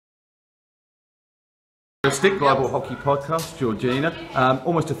Stick Global Hockey Podcast, Georgina.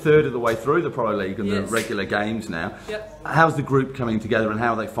 Almost a third of the way through the Pro League and the regular games now. How's the group coming together and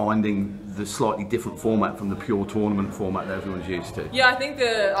how are they finding the slightly different format from the pure tournament format that everyone's used to? Yeah, I think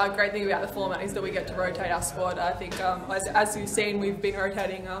the great thing about the format is that we get to rotate our squad. I think as you've seen, we've been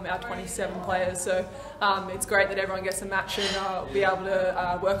rotating our 27 players, so it's great that everyone gets a match and be able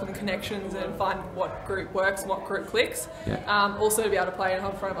to work on connections and find what group works and what group clicks. Also to be able to play in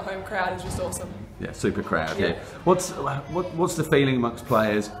front of a home crowd is just awesome. Yeah, super crowd. Yeah. What's the feeling amongst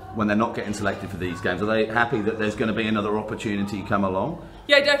players when they're not getting selected for these games? Are they happy that there's going to be another opportunity come along?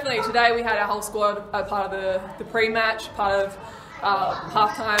 Yeah, definitely. Today we had our whole squad part of the pre-match, part of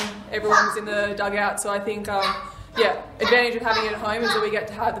halftime. Everyone was in the dugout, so I think advantage of having it at home is that we get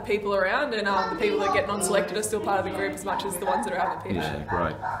to have the people around, and the people that get non-selected are still part of the group as much as the ones that are out the pitch. Yeah,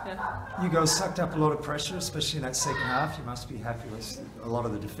 great. You guys sucked up a lot of pressure, especially in that second half. You must be happy with a lot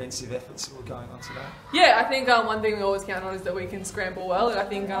of the defensive efforts that were going on today. Yeah, I think one thing we always count on is that we can scramble well, and I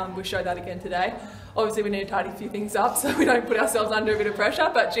think we showed that again today. Obviously we need to tidy a few things up so we don't put ourselves under a bit of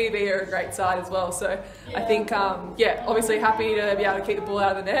pressure, but GB are a great side as well, so I think, obviously happy to be able to keep the ball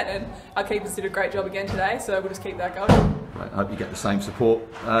out of the net, and our keepers did a great job again today, so we'll just keep that going. Right, I hope you get the same support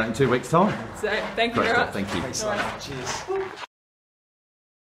in 2 weeks' time. So, thank you very much. Thank you. Thanks, Cheers.